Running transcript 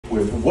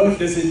with what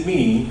does it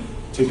mean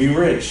to be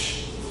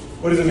rich?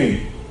 What does it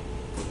mean?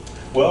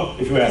 Well,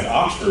 if you ask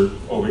Oxford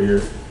over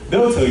here,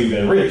 they'll tell you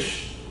that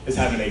rich is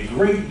having a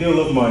great deal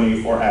of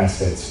money or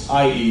assets,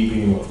 i.e.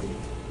 being wealthy.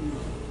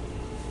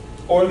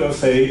 Or they'll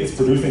say it's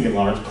producing a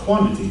large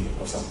quantity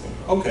of something.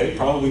 Okay,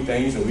 probably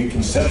things that we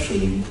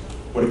conceptually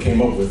would have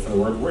came up with for the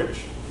word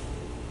rich.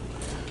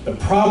 The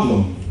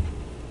problem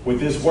with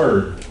this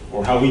word,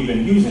 or how we've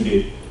been using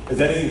it, is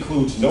that it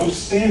includes no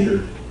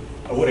standard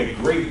of what a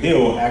great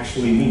deal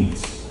actually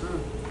means.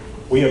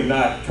 We have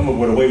not come up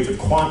with a way to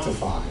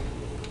quantify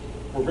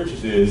what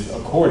riches is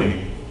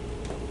according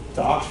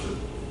to Oxford.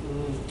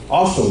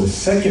 Also, the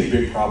second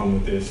big problem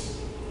with this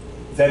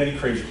is that it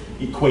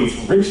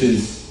equates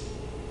riches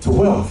to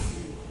wealth.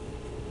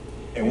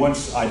 And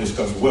once I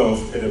discuss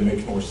wealth, it'll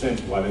make more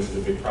sense why this is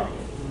a big problem.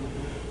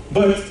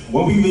 But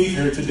when we leave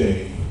here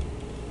today,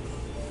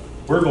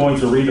 we're going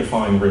to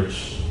redefine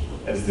rich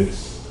as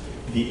this: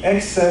 the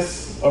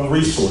excess of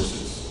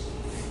resources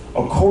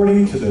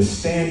according to the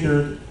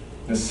standard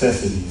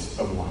necessities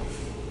of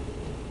life.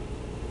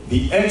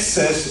 The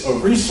excess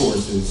of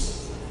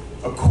resources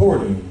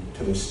according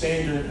to the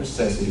standard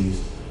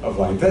necessities of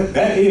life.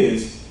 That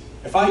is,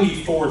 if I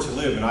need 4 to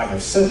live and I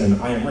have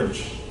 7, I am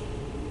rich.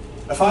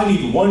 If I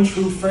need 1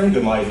 true friend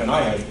in life and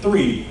I have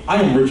 3,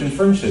 I am rich in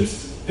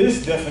friendships.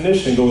 This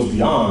definition goes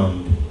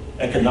beyond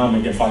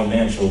economic and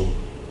financial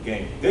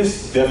gain.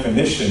 This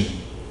definition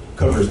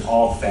covers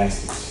all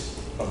facets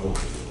of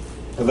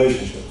life: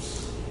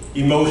 relationships,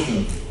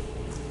 emotionally,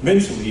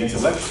 mentally,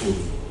 intellectually,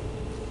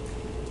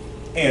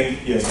 and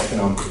yes,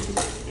 economically too.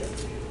 Yeah.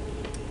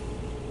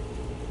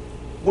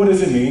 What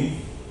does it mean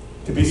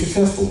to be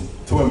successful,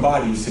 to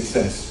embody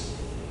success?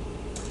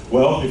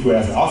 Well, if you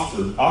ask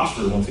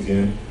Oxford once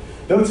again,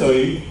 they'll tell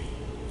you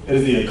it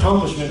is the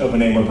accomplishment of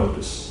an aim or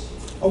purpose.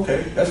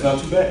 Okay, that's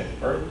not too bad,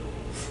 right?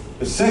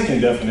 The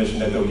second definition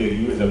that they'll give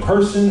you is a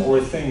person or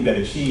a thing that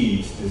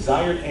achieves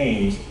desired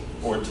aims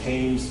or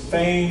attains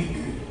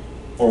fame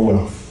or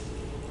wealth.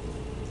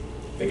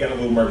 They got a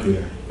little murky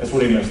there. That's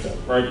where they messed up,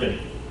 right there.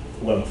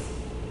 Wealth.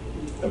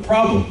 The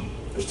problem,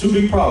 there's 2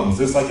 big problems,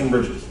 just like in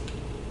riches.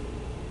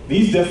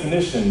 These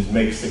definitions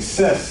make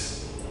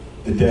success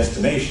the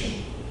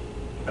destination.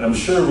 And I'm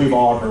sure we've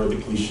all heard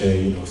the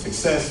cliche,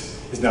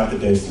 success is not the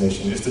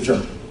destination, it's the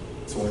journey.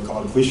 That's why I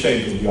call it a cliche,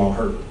 because we all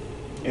heard it.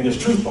 And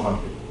there's truth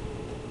behind it.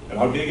 And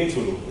I'll dig into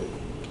it a little bit.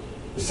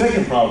 The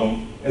second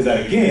problem is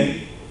that,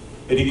 again,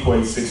 it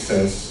equates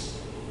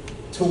success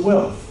to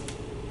wealth.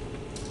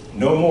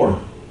 No more.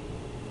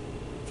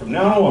 From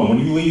now on, when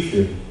you leave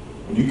here,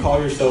 when you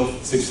call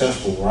yourself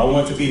successful, or I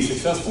want to be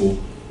successful,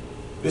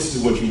 this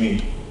is what you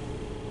mean.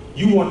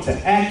 You want to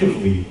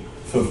actively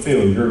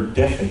fulfill your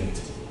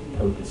definite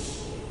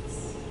purpose.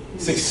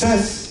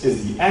 Success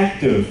is the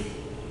active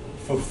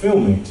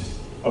fulfillment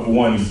of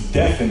one's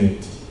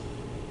definite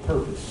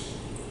purpose.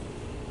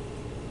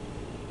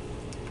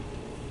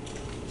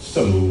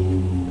 So,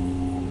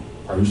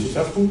 are you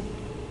successful?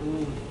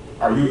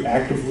 Are you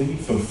actively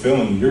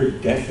fulfilling your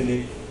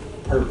definite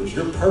purpose?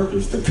 Your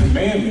purpose, the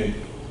commandment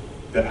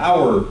that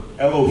our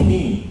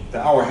Elohim,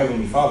 that our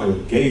Heavenly Father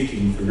gave to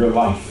you for your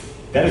life.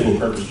 That is what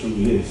purpose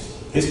truly is.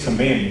 His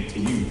commandment to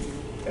you,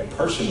 that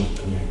personal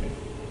commandment.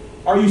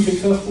 Are you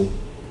successful?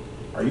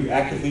 Are you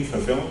actively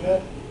fulfilling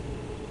that?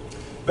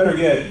 Better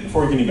yet,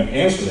 before you can even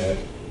answer that,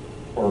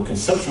 or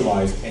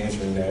conceptualize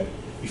answering that,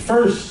 you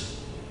first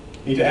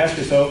need to ask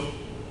yourself,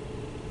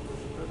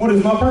 what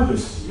is my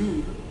purpose?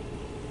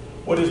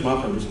 What is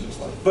my purpose in this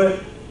life? But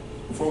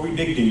before we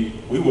dig deep,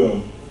 we're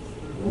going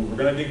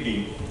to dig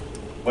deep.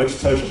 Let's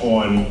touch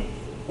on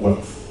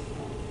wealth.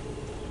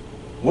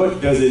 What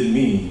does it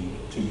mean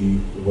to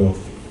be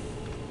wealthy?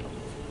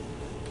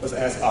 Let's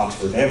ask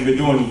Oxford. They haven't been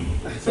doing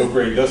so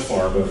great thus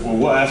far, but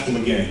we'll ask them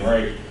again,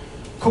 right?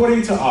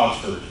 According to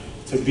Oxford,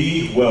 to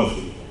be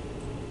wealthy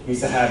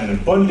means to have an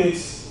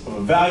abundance of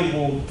a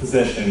valuable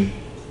possession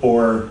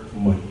or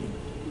money.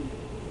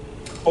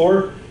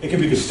 Or it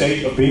can be the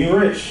state of being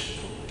rich.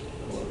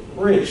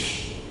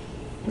 Rich,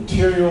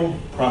 material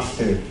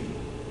prosperity.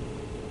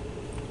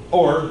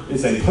 Or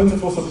it's a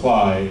plentiful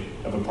supply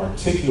of a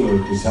particular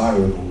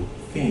desirable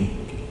thing.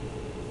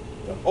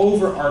 The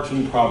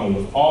overarching problem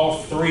with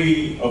all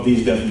 3 of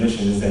these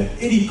definitions is that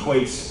it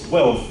equates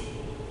wealth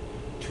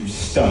to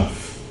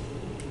stuff.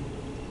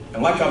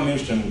 And like I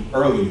mentioned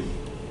earlier,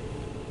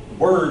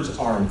 words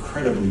are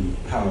incredibly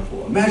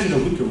powerful. Imagine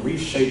if we could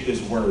reshape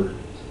this word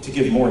to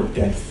give more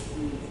depth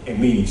and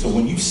meaning. So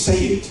when you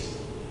say it,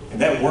 and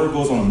that word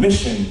goes on a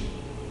mission,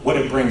 what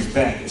it brings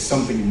back is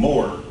something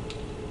more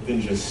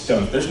than just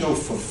stuff. There's no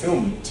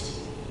fulfillment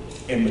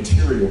in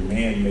material,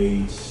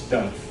 man-made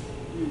stuff.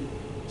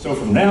 So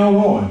from now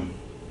on,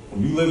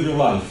 when you live your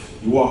life,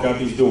 you walk out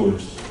these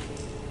doors,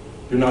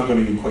 you're not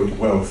going to equate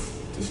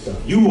wealth to stuff.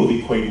 You will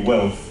equate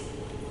wealth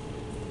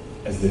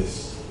as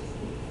this.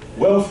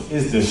 Wealth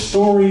is the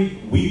story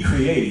we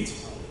create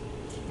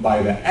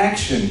by the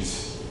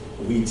actions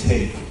we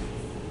take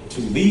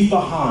to leave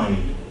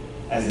behind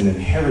as an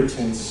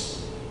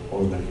inheritance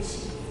or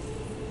legacy.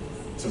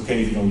 It's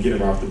okay if you don't get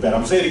it right off the bat. I'm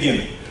going to say it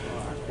again.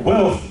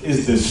 Wealth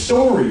is the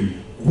story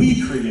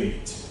we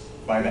create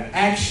by the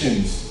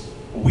actions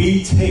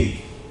we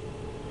take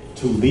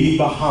to leave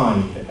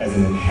behind as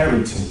an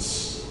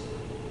inheritance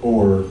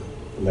or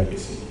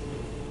legacy.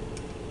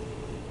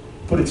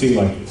 Put it to you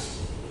like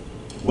this.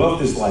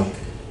 Wealth is like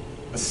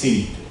a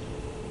seed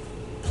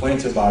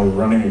planted by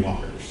running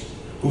waters,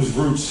 whose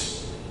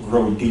roots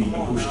grow deep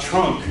and whose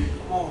trunk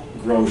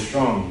grows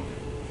strong,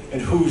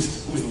 and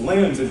whose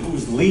limbs and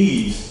whose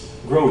leaves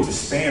grow to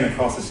span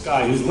across the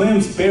sky, whose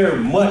limbs bear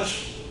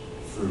much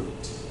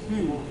fruit,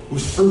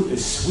 whose fruit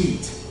is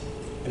sweet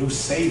and whose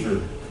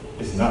savor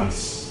is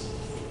nice.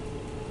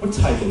 What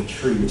type of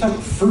tree, what type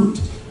of fruit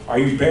are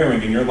you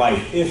bearing in your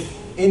life, if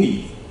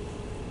any?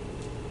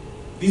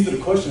 These are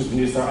the questions we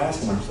need to start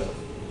asking ourselves.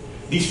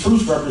 These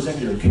fruits represent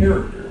your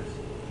character.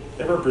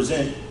 They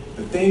represent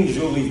the things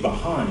you'll leave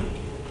behind,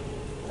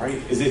 right?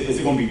 Is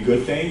it going to be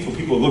good things? Will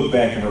people look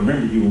back and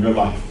remember you in your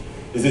life?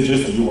 Is it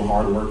just that you were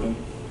hardworking?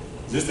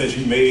 Is it that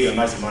you made a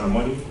nice amount of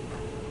money?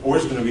 Or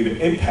is it going to be the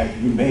impact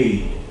you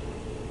made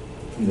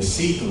from the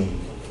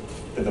seedling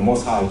that the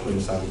Most High put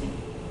inside of you?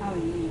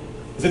 Hallelujah.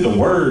 Is it the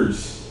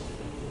words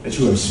that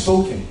you have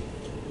spoken?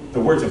 The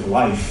words of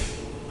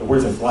life, the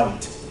words of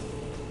light.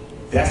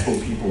 That's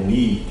what people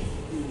need.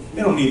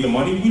 They don't need the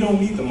money. We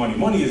don't need the money.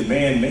 Money is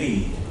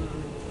man-made.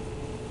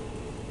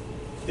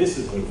 This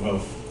is what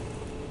wealth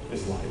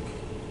is like.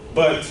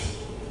 But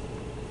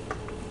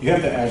you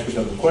have to ask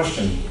yourself a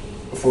question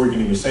before you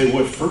can even say,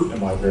 what fruit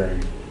am I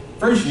bearing?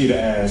 First, you need to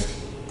ask,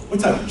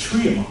 what type of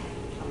tree am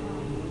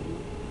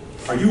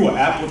I? Are you an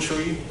apple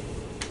tree,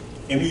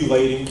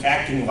 emulating,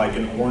 acting like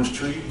an orange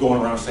tree,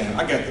 going around saying,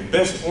 I got the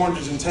best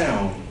oranges in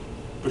town,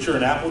 but you're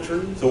an apple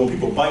tree? So when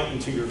people bite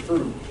into your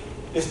fruit,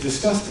 it's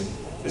disgusting.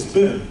 It's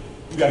bitter.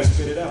 You got to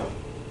spit it out.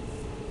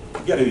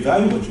 You got to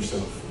evaluate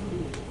yourself.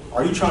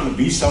 Are you trying to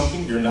be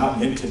something you're not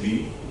meant to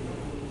be?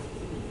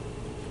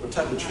 What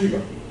type of tree are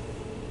you?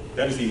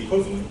 That is the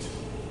equivalent.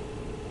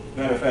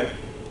 Matter of fact,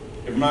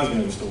 it reminds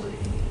me of a story.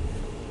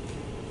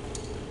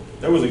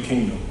 There was a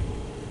kingdom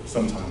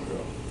some time ago.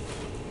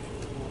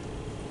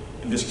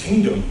 And this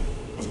kingdom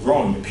was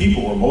growing. The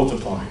people were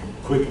multiplying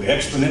quickly,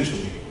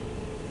 exponentially,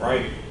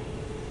 right?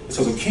 And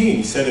so the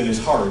king said in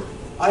his heart,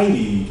 I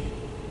need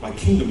my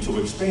kingdom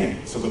to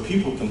expand so the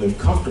people can live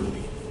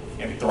comfortably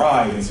and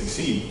thrive and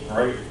succeed,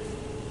 right?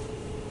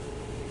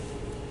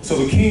 So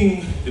the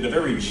king did a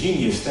very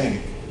genius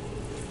thing.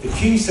 The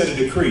king set a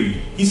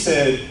decree. He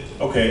said,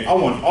 okay, I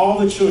want all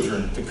the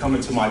children to come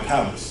into my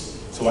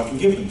palace so I can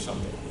give them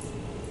something.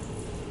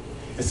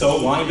 And so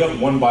lined up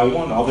one by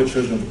one, all the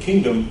children of the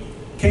kingdom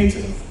came to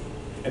him.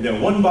 And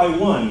then one by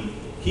one,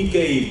 he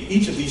gave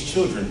each of these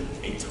children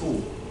a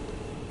tool,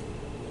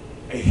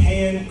 a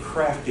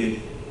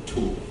handcrafted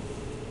tool.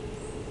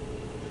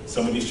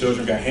 Some of these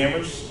children got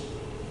hammers,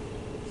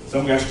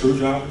 some got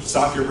screwdrivers,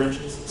 socket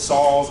wrenches,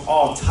 saws,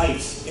 all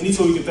types. Any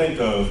tool you can think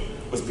of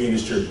was being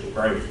distributed,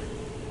 right?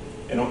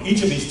 And on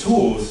each of these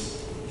tools,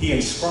 he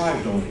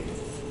inscribed on it,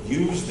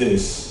 use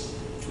this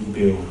to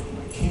build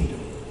my kingdom,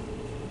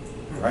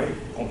 right?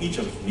 On each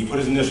of them, he put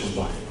his initials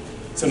by it.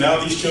 So now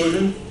these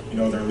children,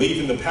 they're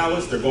leaving the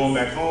palace, they're going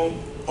back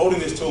home, holding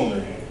this tool in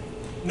their hand.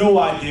 No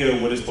idea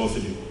what it's supposed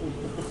to do.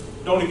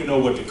 Don't even know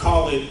what to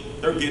call it.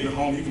 They're getting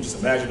home, you can just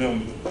imagine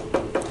them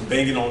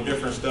banging on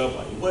different stuff,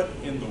 like what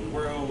in the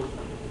world,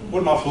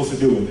 what am I supposed to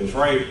do with this,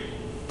 right?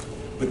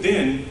 But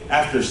then,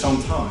 after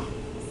some time,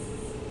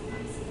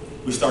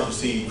 we start to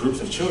see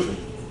groups of children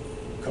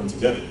come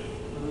together.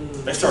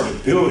 They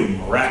started building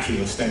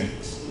miraculous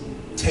things.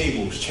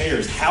 Tables,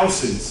 chairs,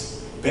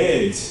 houses,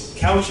 beds,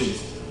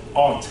 couches,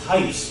 all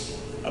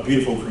types of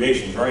beautiful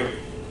creations, right?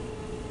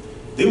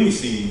 Then we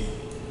see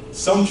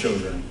some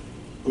children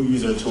who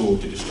use their tool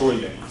to destroy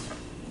things.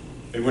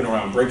 They went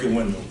around breaking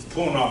windows,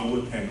 pulling off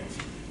wood panels,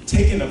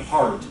 taking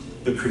apart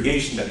the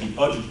creation that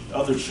the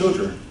other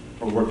children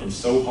were working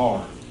so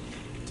hard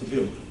to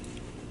build.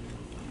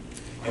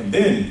 And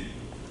then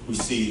we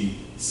see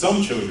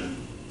some children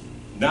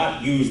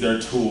not use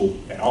their tool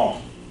at all,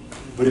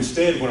 but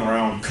instead went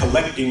around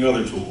collecting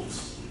other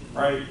tools,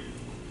 right?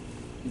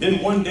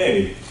 Then one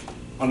day,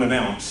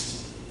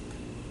 unannounced,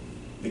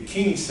 the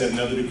king set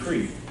another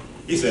decree.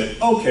 He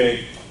said,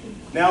 okay,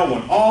 now I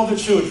want all the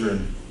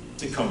children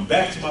to come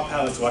back to my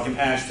palace so I can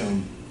ask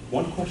them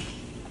one question.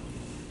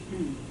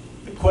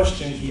 The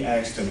question he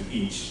asked them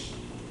each,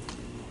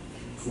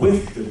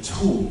 with the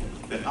tool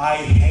that I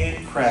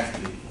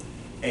handcrafted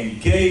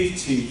and gave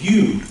to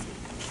you,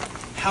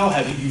 how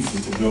have you used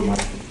it to build my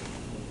kingdom?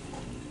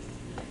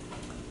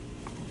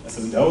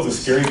 That was a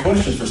scary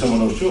question for some of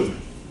those children.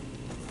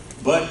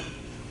 But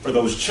for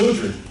those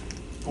children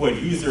who had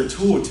used their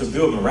tool to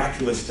build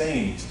miraculous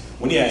things,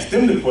 when he asked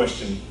them the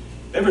question,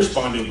 they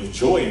responded with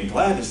joy and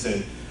gladness,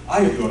 said,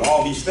 I have built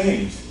all these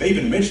things. They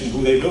even mentioned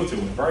who they built it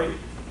with, right?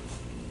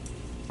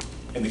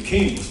 And the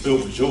king was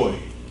filled with joy.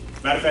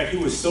 Matter of fact, he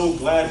was so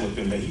glad with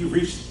them that he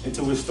reached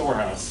into his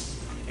storehouse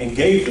and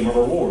gave them a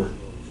reward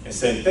and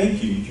said,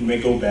 thank you, you may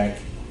go back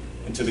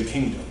into the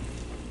kingdom.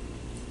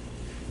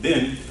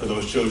 Then, for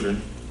those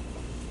children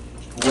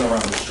who went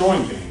around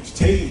destroying things,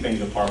 taking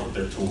things apart with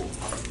their tool.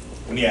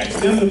 When he asked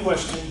them the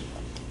question,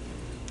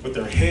 with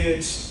their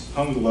heads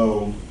hung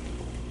low,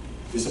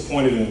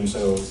 disappointed in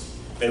themselves,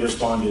 they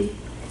responded,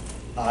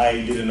 I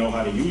didn't know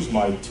how to use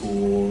my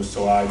tool,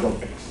 so I broke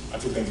things. I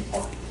took things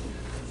apart.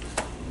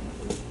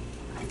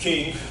 The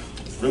king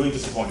was really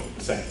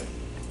disappointed, sadly.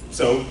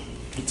 So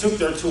he took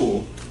their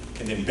tool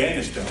and then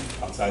banished them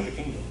outside the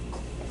kingdom.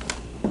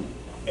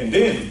 And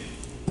then,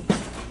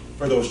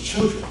 for those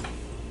children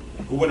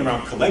who went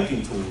around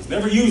collecting tools,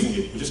 never using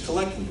it, but just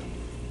collecting them,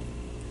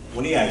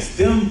 when he asked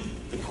them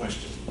the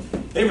question,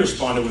 they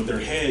responded with their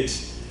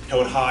heads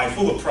held high,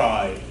 full of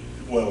pride.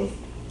 Well,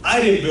 I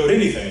didn't build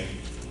anything,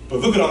 but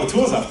look at all the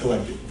tools I've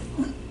collected.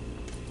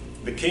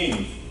 The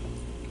king,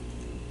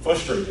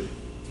 frustrated,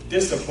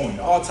 disappointed,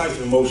 all types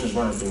of emotions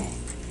running through him.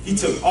 He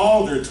took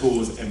all their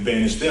tools and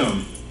banished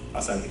them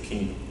outside the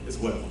kingdom as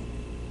well.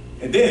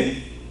 And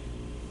then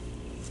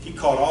he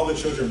called all the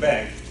children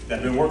back that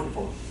had been working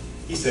for him.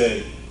 He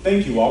said,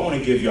 thank you all, I want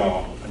to give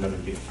y'all another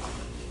gift.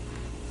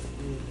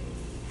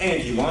 And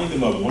he lined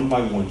them up one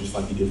by one, just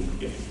like he did in the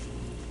beginning.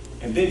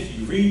 And then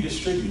he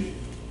redistributed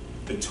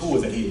the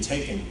tools that he had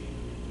taken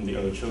from the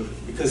other children,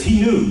 because he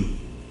knew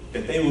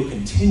that they will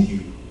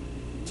continue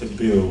to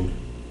build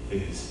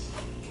his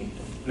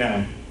kingdom. Now,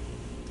 in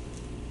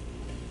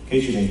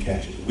case you didn't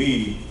catch it,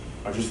 we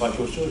are just like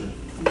those children.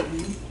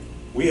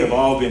 We have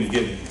all been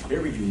given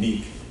very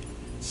unique,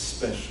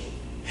 special,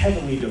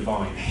 heavenly,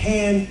 divine,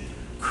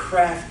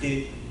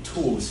 handcrafted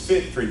tools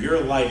fit for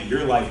your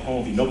life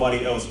only.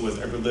 Nobody else who has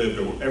ever lived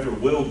or ever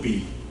will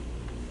be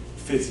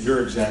fits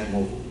your exact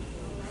mold.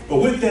 But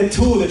with that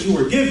tool that you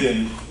were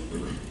given,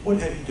 what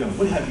have you done?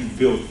 What have you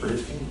built for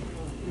his kingdom?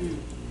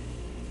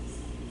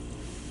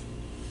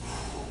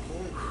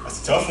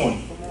 That's a tough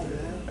one.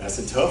 That's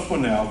a tough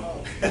one now.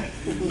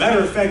 Matter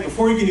of fact,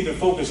 before you can even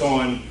focus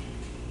on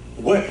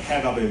what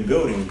have I been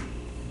building,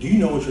 do you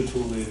know what your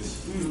tool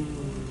is?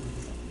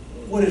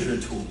 What is your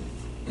tool?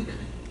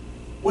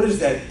 What is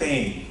that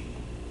thing,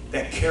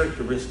 that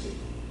characteristic,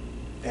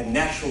 that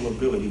natural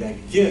ability,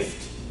 that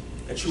gift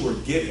that you were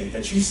given,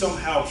 that you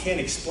somehow can't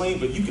explain,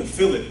 but you can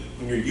feel it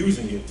when you're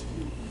using it?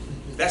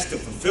 That's the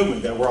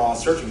fulfillment that we're all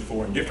searching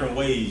for in different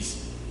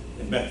ways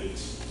and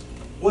methods.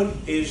 What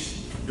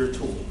is your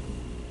tool?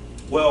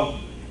 Well,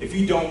 if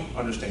you don't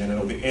understand and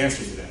know the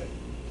answer to that,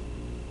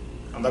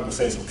 I'm not going to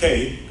say it's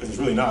okay, because it's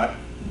really not,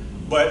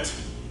 but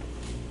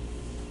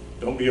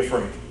don't be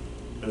afraid.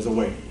 There's a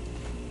way.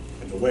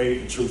 And the way,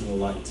 the truth, and the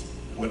light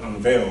will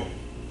unveil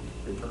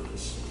your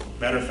purpose.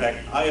 Matter of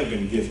fact, I have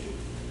been gifted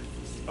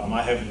by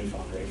my Heavenly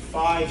Father a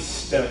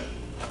 5-step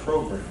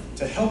program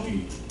to help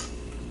you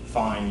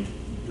find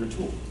your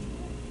tool.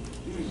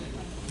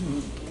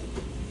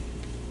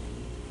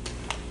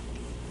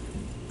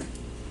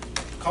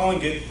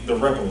 Calling it the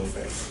Rebel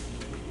Effect.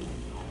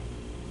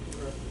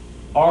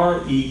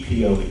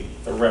 REPLE,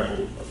 the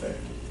Rebel Effect.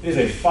 It is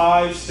a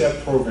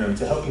 5-step program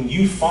to helping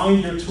you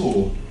find your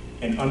tool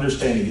and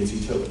understanding its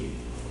utility.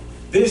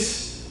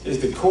 This is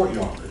the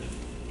courtyard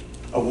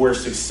of where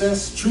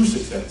success, true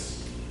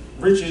success,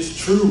 riches,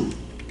 true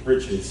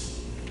riches,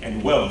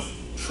 and wealth,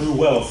 true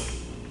wealth,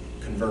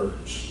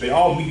 converge. They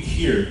all meet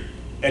here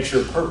at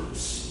your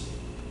purpose.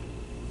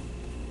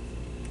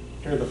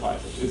 Here are the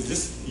 5. Is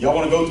this, y'all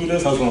want to go through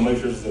this? I just want to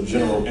make sure it's of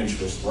general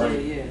interest, right?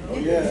 Yeah. Oh,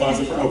 yeah.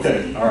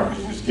 Okay, all right,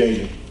 just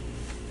gauging.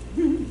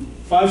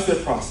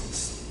 5-step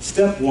process.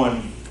 Step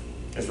 1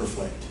 is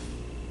reflect.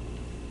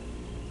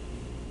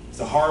 It's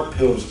a hard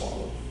pill to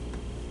swallow.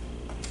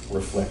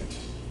 Reflect.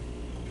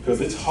 Because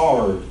it's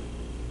hard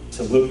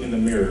to look in the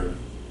mirror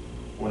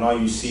when all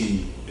you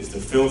see is the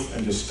filth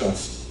and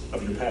disgust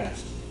of your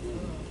past.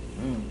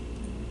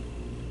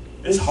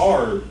 It's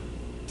hard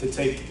to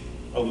take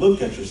a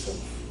look at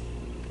yourself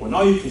when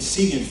all you can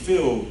see and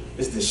feel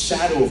is the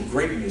shadow of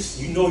greatness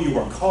you know you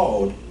are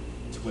called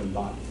to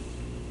embody.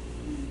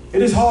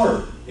 It is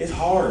hard. It's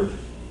hard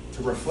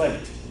to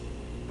reflect,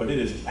 but it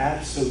is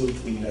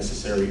absolutely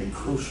necessary and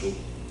crucial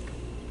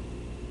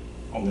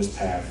on this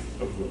path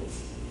of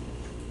growth.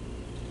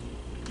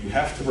 You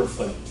have to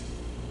reflect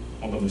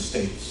on the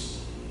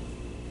mistakes.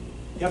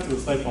 You have to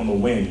reflect on the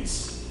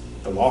wins,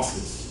 the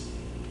losses,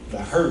 the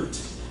hurt,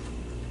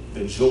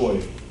 the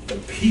joy, the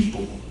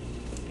people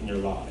in your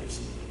lives.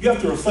 You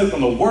have to reflect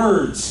on the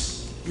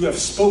words you have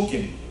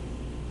spoken.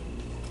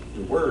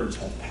 Your words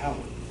have power.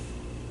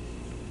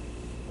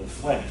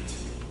 Reflect.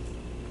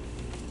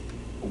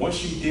 But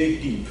once you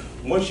dig deep,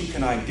 once you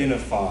can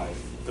identify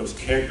those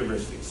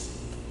characteristics,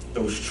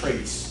 those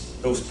traits,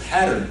 those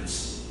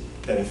patterns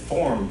that have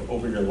formed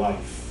over your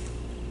life,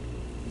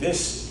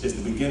 this is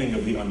the beginning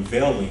of the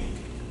unveiling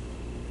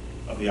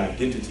of the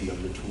identity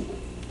of your tool.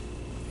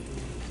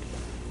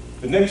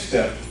 The next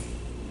step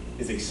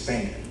is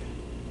expand.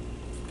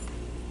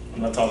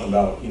 I'm not talking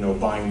about,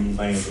 buying new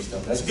land and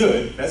stuff. That's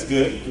good. That's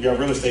good. You got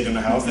real estate in the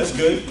house. That's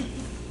good.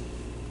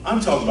 I'm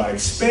talking about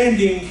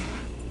expanding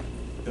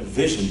the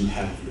vision you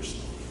have of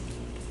yourself,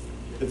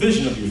 the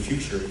vision of your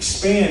future.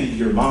 Expand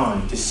your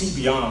mind to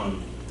see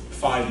beyond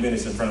 5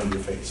 minutes in front of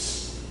your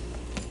face.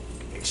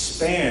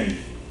 Expand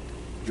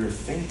your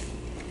thinking.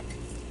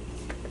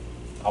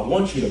 I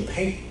want you to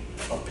paint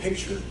a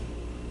picture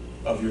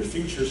of your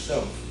future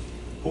self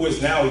who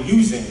is now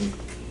using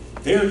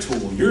their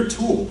tool, your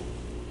tool,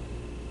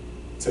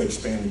 to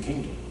expand the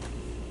kingdom.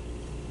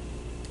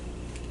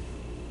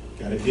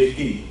 Gotta dig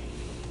deep.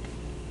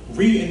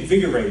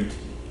 Reinvigorate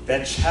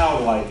that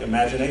childlike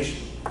imagination.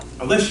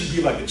 Unless you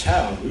be like the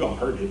child, we all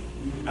heard it.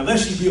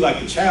 Unless you be like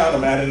the child,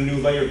 I'm adding a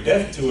new layer of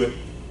depth to it.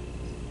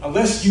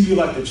 Unless you be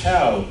like the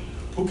child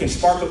who can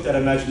spark up that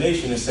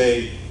imagination and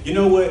say, you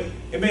know what,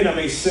 it may not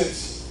make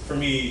sense for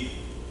me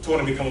to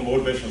want to become a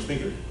motivational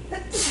speaker,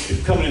 to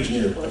become an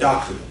engineer, a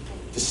doctor,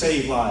 to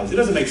save lives. It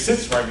doesn't make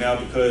sense right now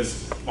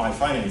because my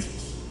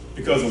finances,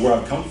 because of where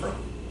I've come from.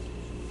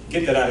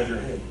 Get that out of your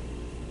head.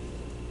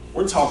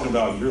 We're talking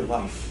about your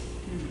life.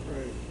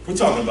 We're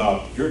talking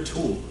about your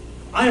tool.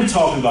 I am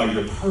talking about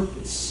your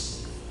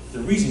purpose. The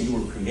reason you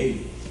were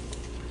created.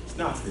 It's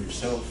not for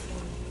yourself.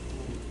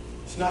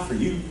 It's not for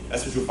you.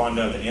 That's what you'll find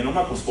out at the end. I'm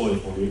not going to spoil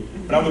it for you,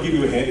 but I'm going to give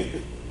you a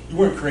hint. You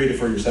weren't created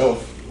for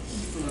yourself.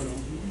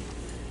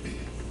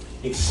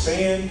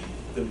 Expand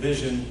the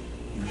vision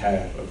you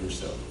have of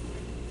yourself.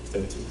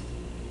 Step 2.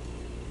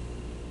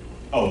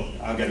 Oh,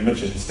 I got to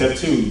mention, step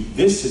 2,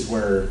 this is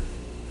where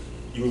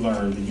you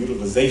learn the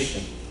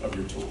utilization of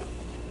your tool.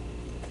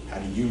 How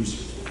to use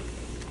your tool.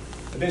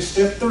 And then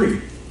step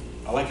 3,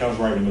 I like how I was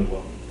right in the middle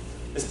of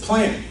it, is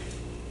plan.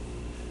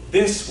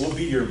 This will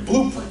be your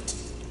blueprint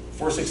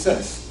for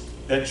success,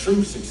 that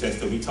true success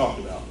that we talked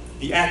about,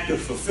 the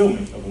active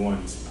fulfillment of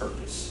one's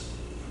purpose.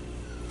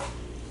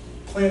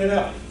 Plan it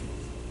out.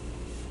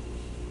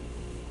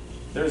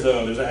 There's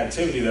an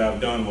activity that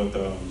I've done with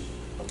a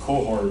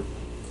cohort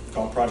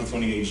called Project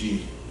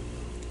 28G,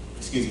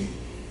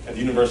 at the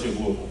University of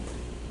Louisville,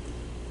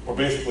 where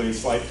basically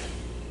it's like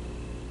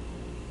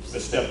the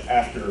step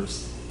after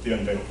the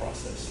Unveil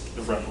process,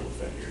 the ripple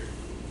effect.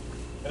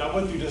 And I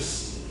went through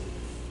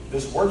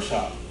this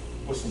workshop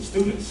with some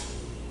students,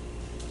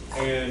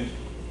 and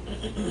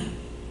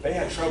they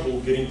had trouble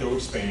getting through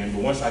Expand,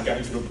 but once I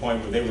got to the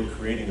point where they were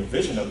creating a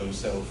vision of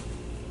themselves,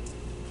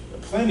 the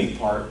planning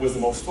part was the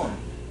most fun.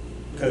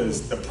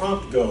 Because the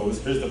prompt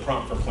goes, here's the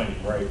prompt for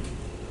planning, right?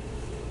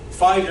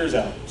 5 years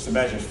out, just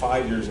imagine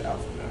 5 years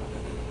out from now.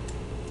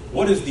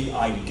 What does the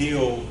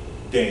ideal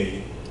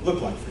day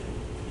look like for you?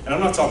 And I'm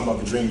not talking about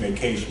the dream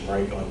vacation,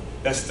 right? Like,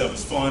 that stuff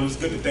is fun, it's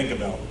good to think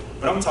about.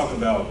 But I'm talking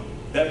about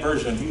that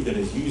version of you that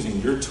is using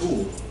your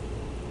tool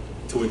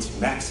to its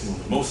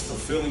maximum, the most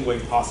fulfilling way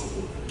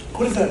possible.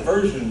 What is that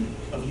version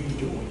of you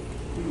doing?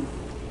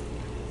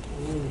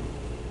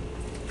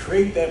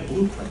 Create that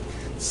blueprint,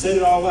 set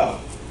it all out.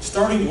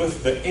 Starting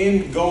with the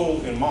end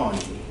goal in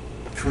mind,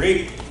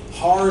 create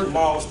hard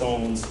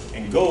milestones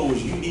and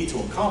goals you need to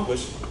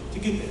accomplish to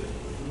get there.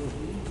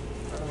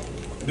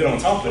 And then on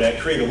top of that,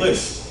 create a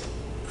list.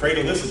 Create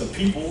a list of the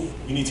people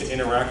you need to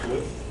interact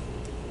with,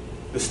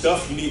 the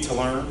stuff you need to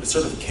learn, the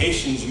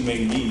certifications you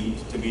may need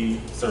to be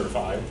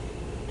certified.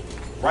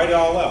 Write it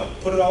all out,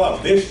 put it all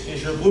out. This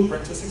is your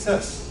blueprint to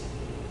success.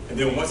 And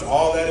then once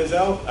all that is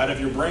out of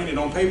your brain and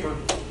on paper,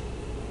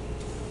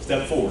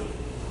 step 4,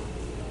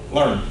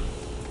 learn.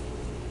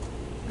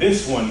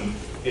 This one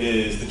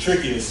is the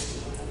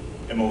trickiest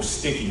and most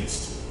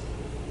stickiest.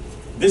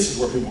 This is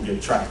where people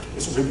get trapped.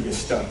 This is where people get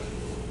stuck.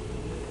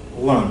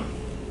 Learn.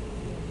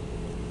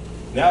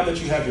 Now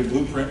that you have your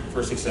blueprint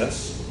for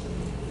success,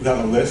 you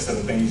have a list of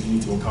the things you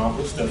need to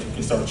accomplish, stuff you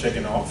can start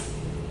checking off.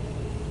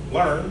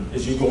 Learn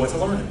is you going to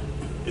learn.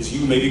 It's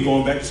you maybe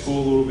going back to school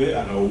a little bit.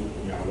 I know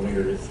y'all want to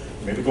hear it.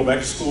 Maybe go back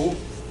to school,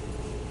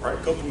 right?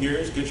 A couple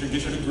years, get your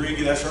degree,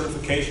 get that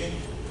certification.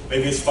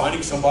 Maybe it's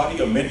finding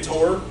somebody, a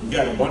mentor. You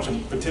got a bunch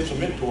of potential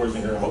mentors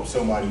in here. I hope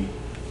somebody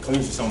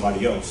clings to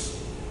somebody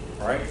else,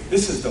 all right?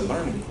 This is the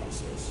learning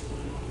process.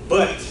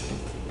 But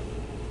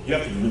you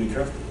have to be really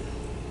careful.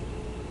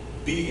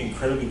 Be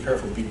incredibly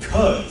careful,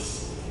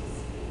 because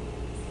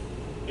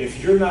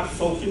if you're not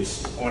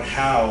focused on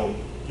how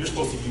you're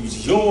supposed to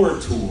use your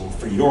tool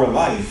for your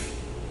life,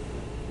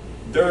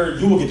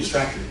 you will get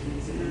distracted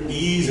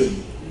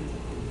easily.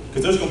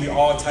 Because there's going to be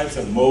all types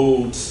of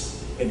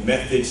modes and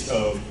methods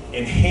of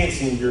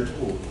enhancing your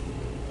tool,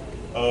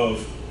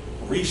 of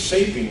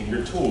reshaping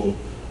your tool.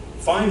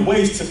 Find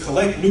ways to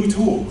collect new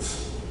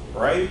tools,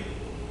 right?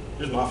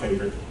 Here's my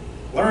favorite.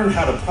 Learn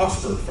how to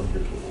prosper from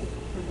your tool.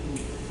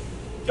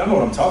 Y'all know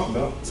what I'm talking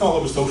about. It's all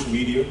over social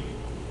media.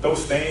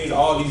 Those things,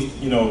 all these,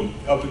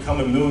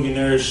 up-and-coming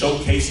millionaires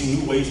showcasing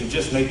new ways to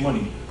just make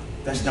money.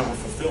 That's not what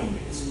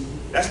fulfillment is.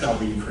 That's not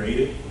what you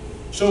created.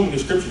 Show me the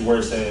scripture where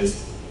it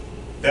says,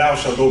 thou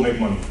shalt go make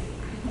money.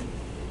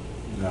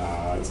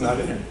 Nah, it's not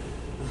in there.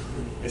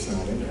 It's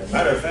not in there.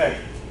 Matter of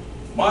fact,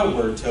 my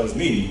word tells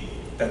me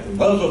that the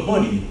love of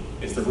money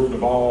is the root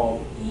of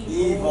all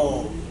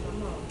evil.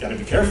 Gotta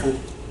be careful.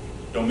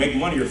 Don't make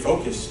money your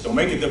focus. Don't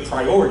make it the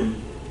priority,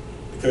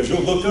 because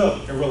you'll look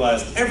up and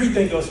realize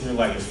everything else in your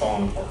life is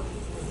falling apart.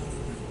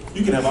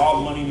 You can have all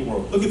the money in the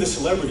world. Look at the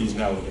celebrities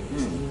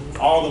nowadays.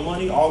 All the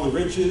money, all the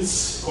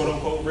riches, quote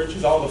unquote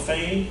riches, all the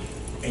fame,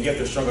 and yet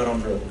they're struggling on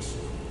drugs.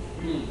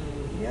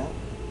 Yeah.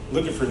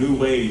 Looking for new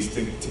ways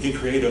to get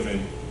creative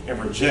and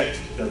and reject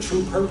their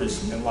true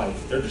purpose in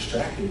life, they're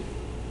distracted.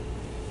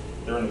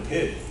 They're in a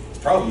pit. It's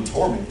probably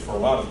torment for a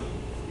lot of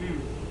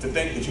them. To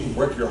think that you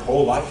work your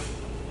whole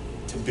life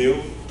to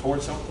build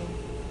towards something,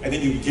 and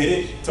then you get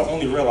it to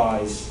only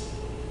realize,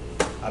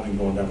 I've been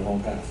going down the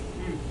wrong path.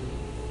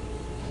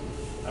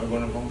 I've been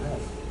going down the wrong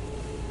path.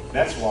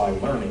 That's why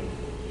learning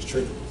is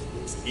tricky.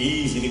 It's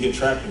easy to get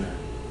trapped in there.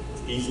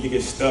 It's easy to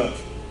get stuck.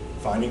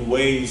 Finding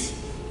ways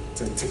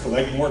to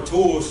collect more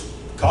tools.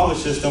 College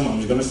system, I'm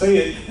just going to say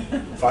it.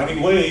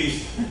 Finding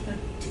ways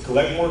to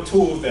collect more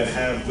tools that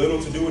have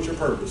little to do with your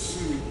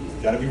purpose.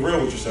 You got to be real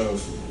with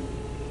yourselves.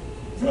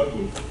 It's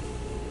ugly.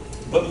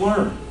 But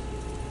learn.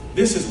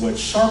 This is what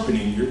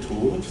sharpening your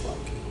tool looks like.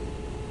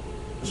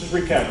 Let's just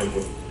recap real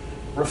quick.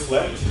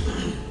 Reflect.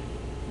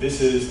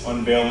 This is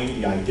unveiling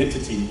the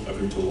identity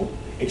of your tool.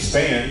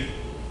 Expand.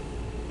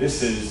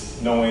 This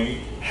is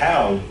knowing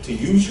how to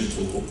use your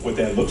tool, what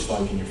that looks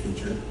like in your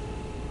future.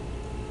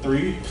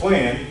 3,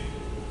 plan.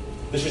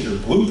 This is your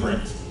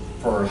blueprint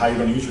for how you're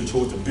going to use your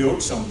tool to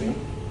build something.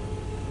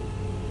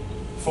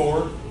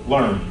 4,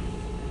 learn.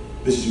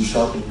 This is you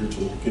sharpening your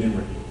tool, getting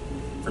ready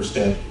for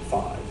step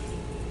 5.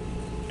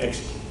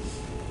 Execute.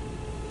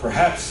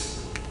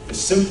 Perhaps the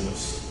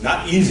simplest,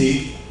 not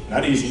easy,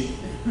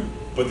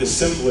 but the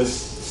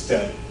simplest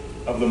step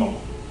of them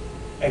all.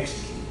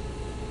 Execute.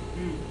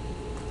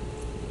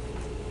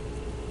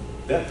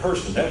 That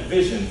person, that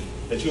vision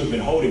that you have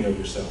been holding of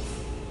yourself,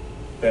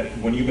 that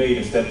when you made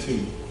in step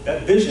 2,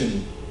 that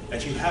vision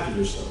that you have of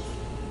yourself,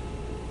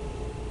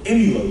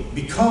 emulate,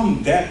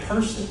 become that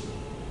person.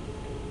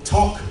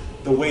 Talk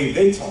the way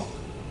they talk.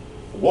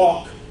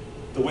 Walk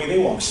the way they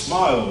walk.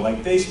 Smile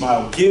like they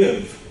smile.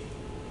 Give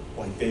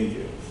like they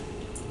give.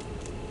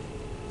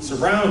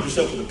 Surround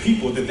yourself with the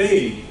people that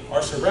they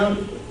are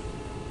surrounded with.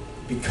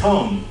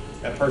 Become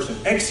that person.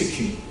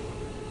 Execute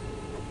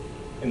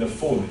in the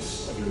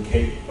fullness of your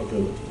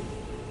capability.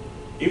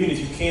 Even if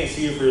you can't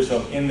see it for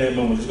yourself in that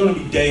moment, there's going to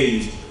be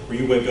days where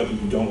you wake up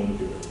and you don't want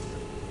to do it.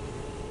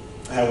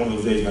 I had one of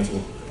those days not too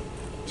long ago.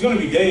 There's going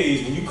to be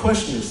days when you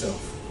question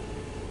yourself.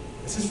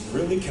 Is this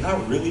really, can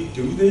I really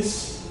do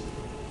this?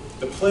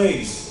 The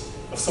plagues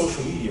of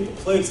social media, the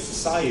plagues of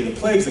society, the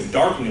plagues of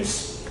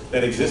darkness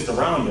that exist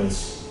around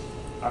us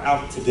are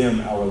out to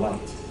dim our light.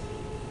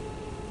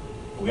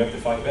 But we have to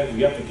fight back.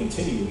 We have to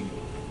continually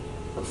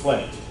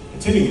reflect,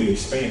 continually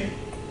expand,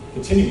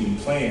 continually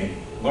plan,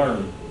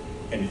 learn,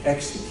 and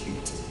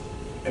execute.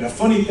 And a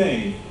funny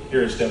thing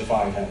here at step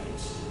 5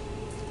 happens.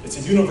 It's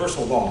a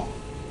universal law.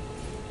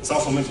 It's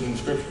also mentioned in the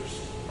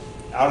scriptures.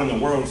 Out in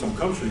the world, in some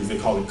countries, they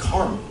call it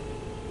karma,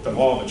 the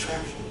law of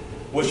attraction.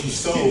 What you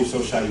sow,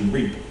 so shall you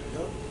reap.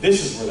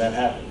 This is where that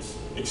happens.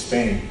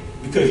 Expand.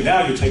 Because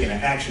now you're taking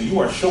an action. You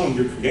are showing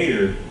your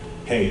creator,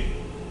 hey,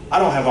 I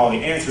don't have all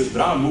the answers,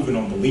 but I'm moving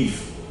on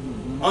belief.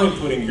 I'm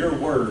putting your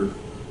word,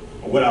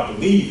 or what I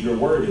believe your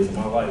word is in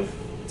my life,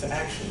 to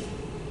action.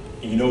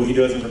 And you know what he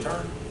does in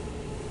return?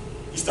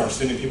 He starts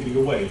sending people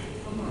your way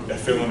that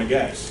fill in the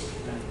gaps.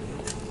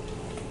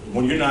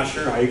 When you're not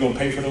sure how you're going to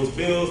pay for those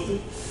bills,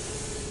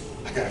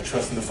 I got to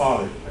trust in the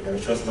Father. I got to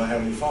trust in my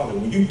Heavenly Father.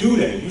 When you do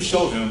that, you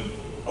show him,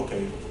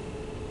 okay,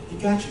 he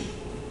got you.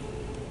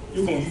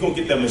 You're going to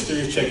get that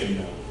mysterious check in the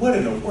mail. What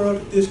in the world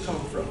did this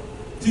come from?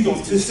 He's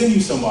going to send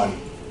you somebody.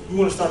 You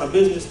want to start a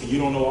business and you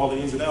don't know all the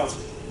ins and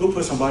outs, he'll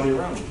put somebody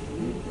around you.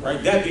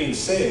 Right? That being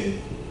said,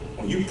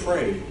 when you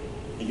pray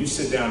and you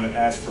sit down and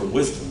ask for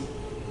wisdom,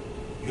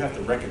 you have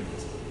to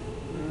recognize it.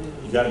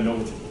 You got to know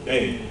what to do.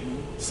 Hey,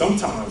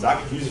 sometimes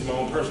I can use it in my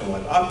own personal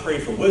life. I pray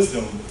for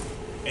wisdom,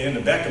 and in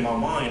the back of my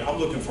mind, I'm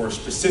looking for a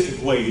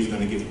specific way he's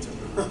going to give it to me.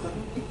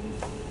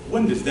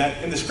 When does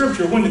that, in the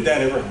scripture, when did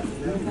that ever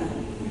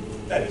happen?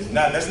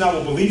 That's not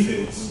what belief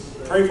is.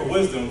 Pray for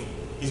wisdom,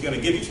 he's going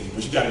to give it to you.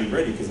 But you got to be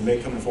ready, because it may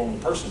come in the form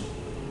of a person,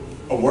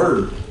 a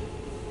word,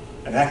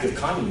 an act of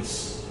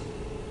kindness.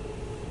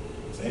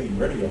 So hey, be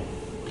ready, y'all.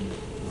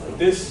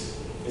 This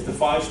is the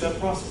 5-step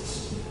process.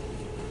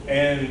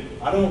 And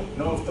I don't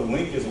know if the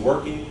link is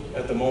working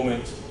at the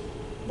moment,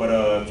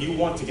 but if you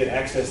want to get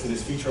access to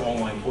this future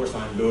online course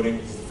I'm building,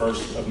 it's the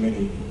first of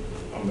many.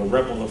 The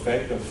ripple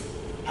effect of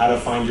how to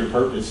find your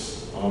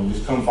purpose.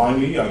 Just come find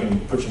me. I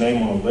can put your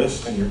name on a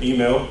list and your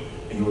email,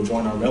 and you will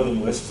join our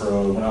mailing list for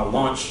when I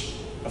launch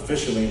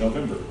officially in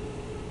November.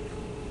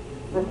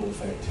 Ripple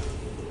effect.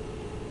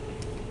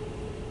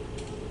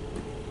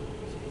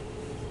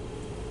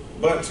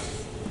 But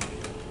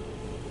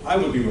I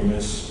would be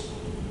remiss.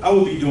 I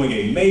would be doing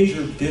a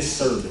major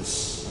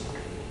disservice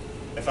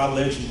if I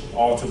led you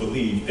all to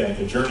believe that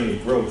the journey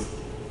of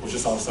growth was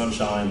just all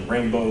sunshine,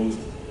 rainbows,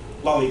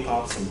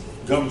 lollipops, and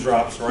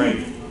gumdrops,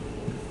 right?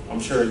 I'm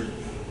sure,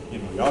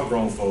 y'all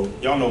grown folk,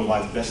 y'all know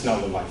life. That's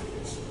not what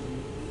life is.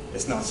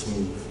 It's not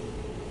smooth.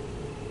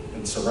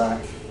 In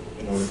Sirach,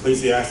 in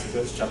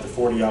Ecclesiasticus, chapter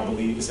 40, I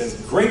believe, it says,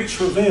 great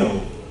travail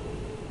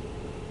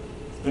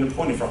has been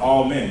appointed for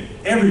all men,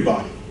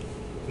 everybody.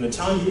 From the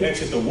time you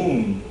exit the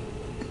womb,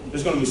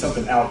 there's going to be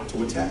something out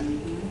to attack.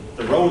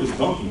 The road is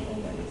bumpy.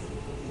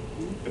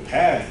 The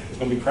path, there's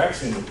going to be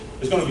cracks in it.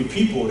 There's going to be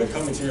people that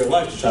come into your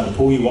life to try to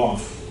pull you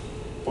off.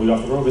 pull you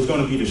off the road. There's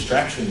going to be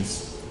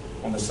distractions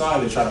on the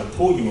side that try to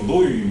pull you and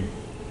lure you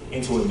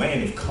into a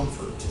land of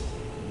comfort.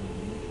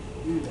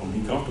 Don't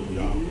be comfortable,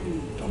 y'all.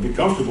 Don't be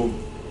comfortable.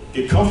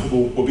 Get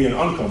comfortable with being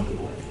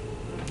uncomfortable.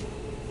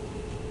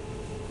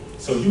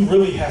 So you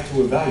really have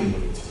to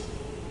evaluate.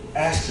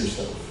 Ask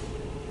yourself,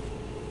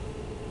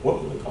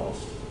 what will it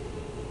cost?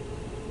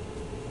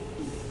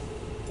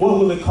 What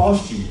will it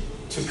cost you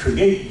to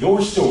create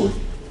your story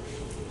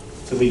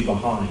to leave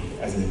behind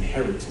as an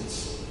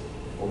inheritance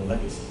or a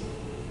legacy?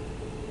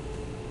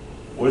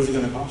 What is it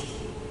going to cost you?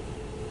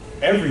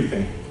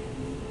 Everything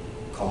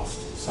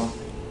costs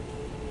something.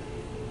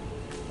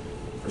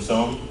 For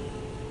some,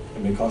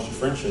 it may cost you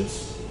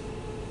friendships.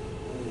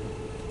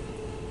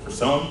 For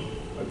some,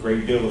 a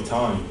great deal of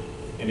time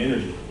and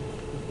energy.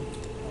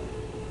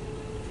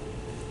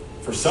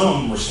 For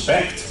some,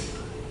 respect.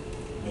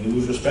 You may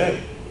lose respect.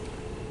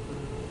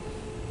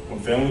 When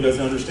family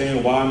doesn't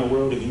understand why in the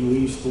world did he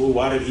leave school,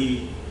 why did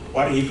he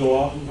go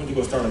off? He went to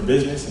go start a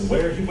business, and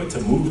where? He went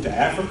to move to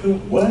Africa?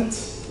 What?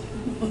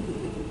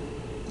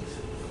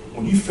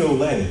 When you feel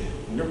led,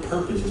 when your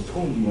purpose is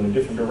pulling you in a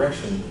different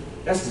direction,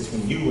 that's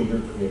between you and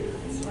your Creator.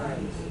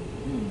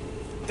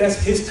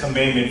 That's His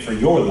commandment for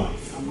your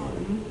life.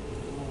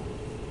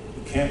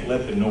 You can't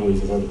let the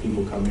noise of other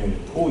people come in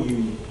and pull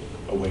you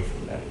away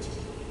from that.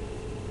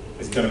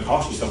 It's going to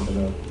cost you something,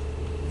 though.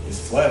 It's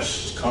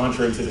flesh. It's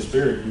contrary to the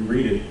Spirit. You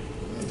read it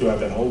throughout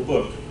that whole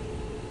book.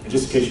 And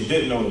just in case you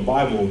didn't know, the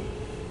Bible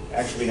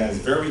actually has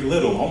very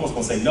little, almost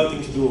going to say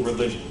nothing to do with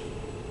religion.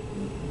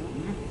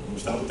 You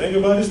stop to think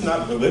about it, it's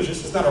not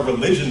religious. It's not a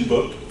religion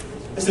book.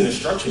 It's an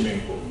instruction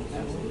manual.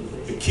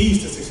 The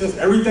keys to success.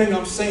 Everything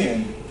I'm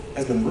saying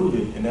has been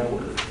rooted in that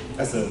word.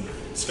 That's a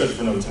discussion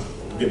for another time.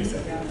 Give me a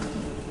second.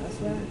 That's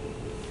right.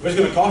 But it's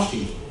going to cost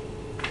you.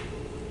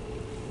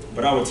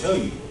 But I will tell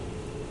you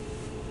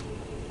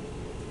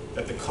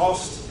that the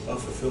cost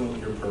of fulfilling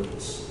your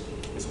purpose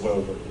is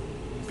well worth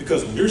it.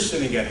 Because when you're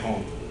sitting at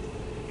home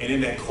and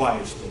in that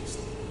quiet space,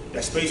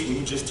 that space where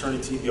you just turn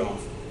the TV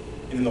off,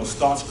 and then those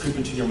thoughts creep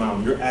into your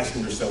mind, you're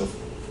asking yourself,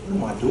 what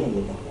am I doing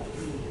with my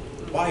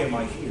life? Why am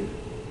I here?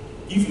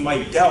 You even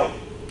might doubt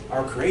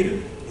our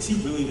Creator. Is He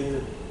really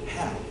there?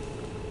 How?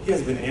 He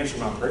hasn't been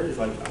answering my prayers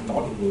like I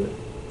thought He would.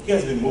 He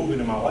hasn't been moving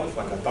in my life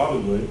like I thought He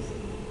would.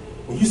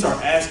 When you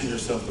start asking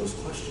yourself those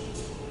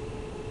questions,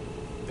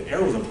 the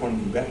arrows are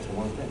pointing you back to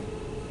one thing.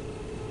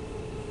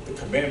 The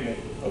commandment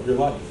of your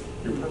life,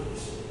 your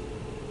purpose.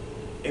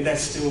 In that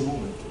still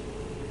moment,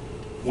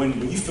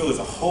 when you feel there's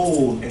a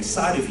hole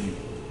inside of you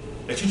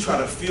that you try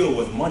to fill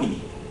with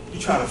money, you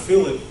try to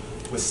fill it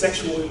with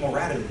sexual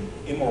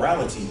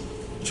immorality,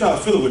 you try to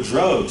fill it with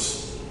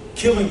drugs,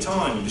 killing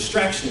time,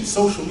 distraction,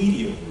 social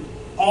media,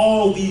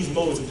 all these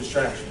modes of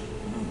distraction.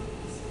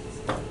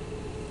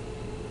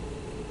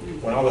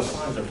 When all the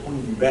signs are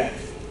pointing you back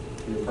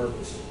to your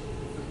purpose.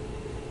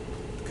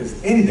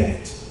 Because in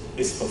that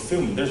is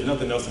fulfillment. There's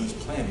nothing else on this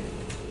planet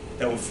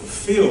that will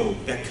fulfill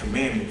that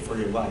commandment for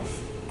your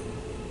life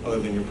other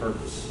than your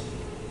purpose.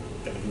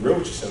 You gotta be real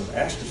with yourself.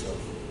 Ask yourself.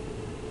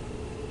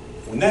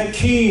 When that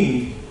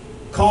king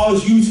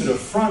calls you to the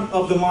front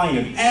of the line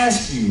and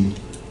asks you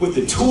with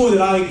the tool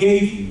that I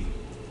gave you,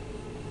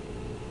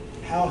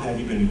 how have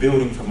you been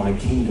building for my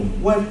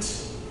kingdom? What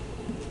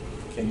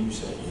can you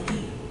say?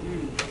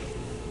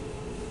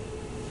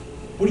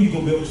 What are you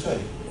going to be able to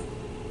say?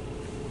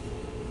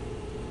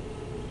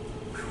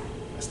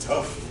 That's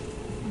tough.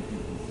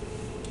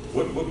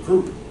 What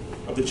group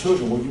of the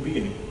children will you be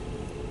in?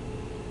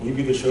 Will you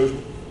be the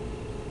children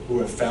who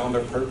have found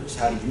their purpose,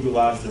 how to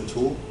utilize their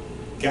tool,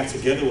 got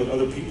together with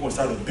other people and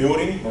started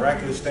building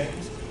miraculous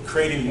things,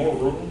 creating more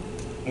room,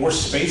 more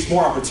space,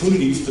 more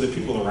opportunities for the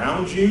people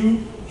around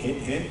you? Hint,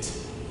 hint.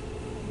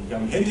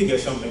 I'm hinting at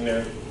something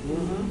there.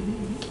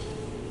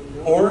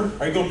 Or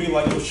are you going to be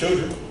like those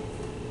children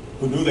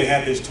who knew they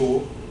had this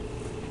tool,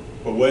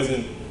 but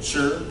wasn't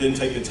sure, didn't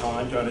take the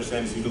time to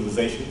understand its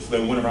utilization, so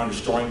they went around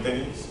destroying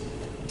things,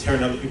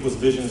 tearing other people's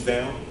visions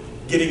down,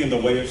 getting in the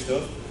way of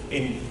stuff,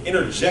 and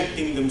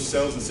interjecting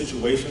themselves in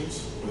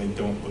situations where they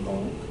don't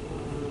belong?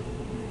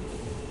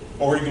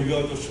 Or you can be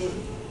like those children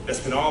that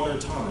spend all their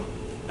time,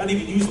 not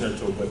even using their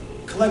tool, but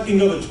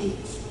collecting other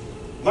tools,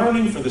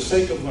 learning for the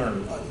sake of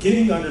learning,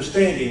 getting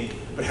understanding,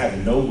 but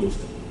having no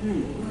wisdom.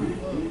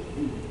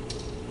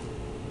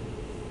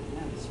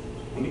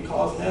 When he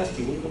calls and asks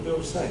you, what are you going to be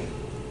able to say?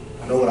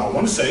 I know what I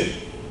want to say.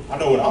 I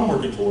know what I'm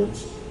working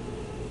towards.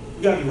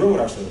 We got to be real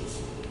with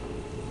ourselves.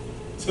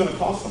 It's going to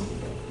cost something.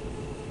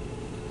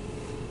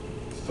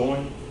 It's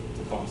going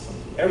to cost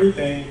something.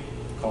 Everything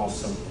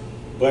costs something.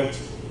 But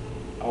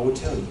I will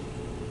tell you,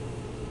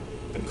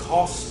 the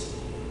cost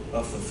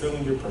of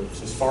fulfilling your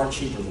purpose is far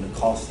cheaper than the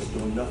cost of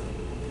doing nothing.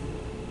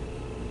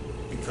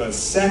 Because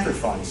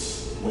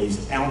sacrifice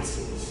weighs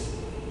ounces,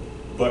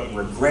 but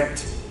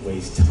regret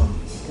weighs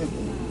tons.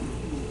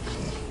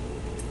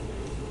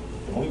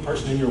 The only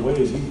person in your way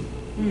is you.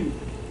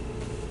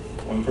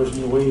 The only person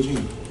in your way is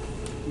you.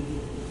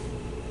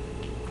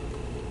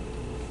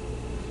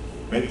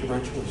 Make the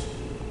right choice.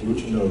 Do what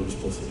you know you're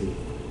supposed to do.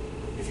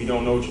 If you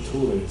don't know what your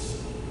tool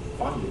is,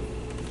 find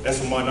it. That's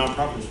what my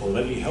nonprofit is for.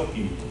 Let me help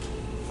you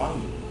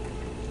find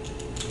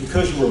it.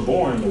 Because you were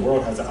born, the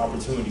world has the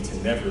opportunity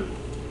to never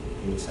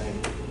be the same.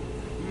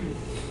 You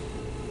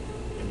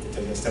have to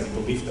take that step of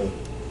belief, though.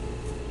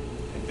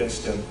 Take that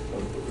step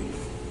of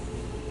belief.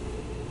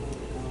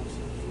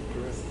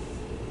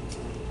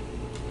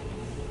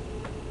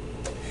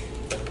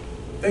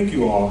 Thank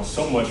you all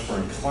so much for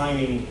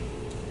inclining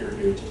your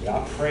ear to me.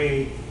 I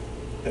pray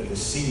that the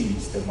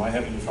seeds that my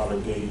Heavenly Father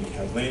gave me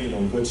have landed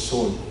on good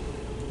soil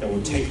that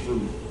will take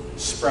root,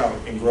 sprout,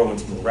 and grow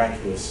into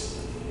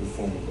miraculous new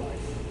form of life.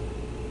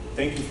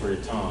 Thank you for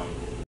your time.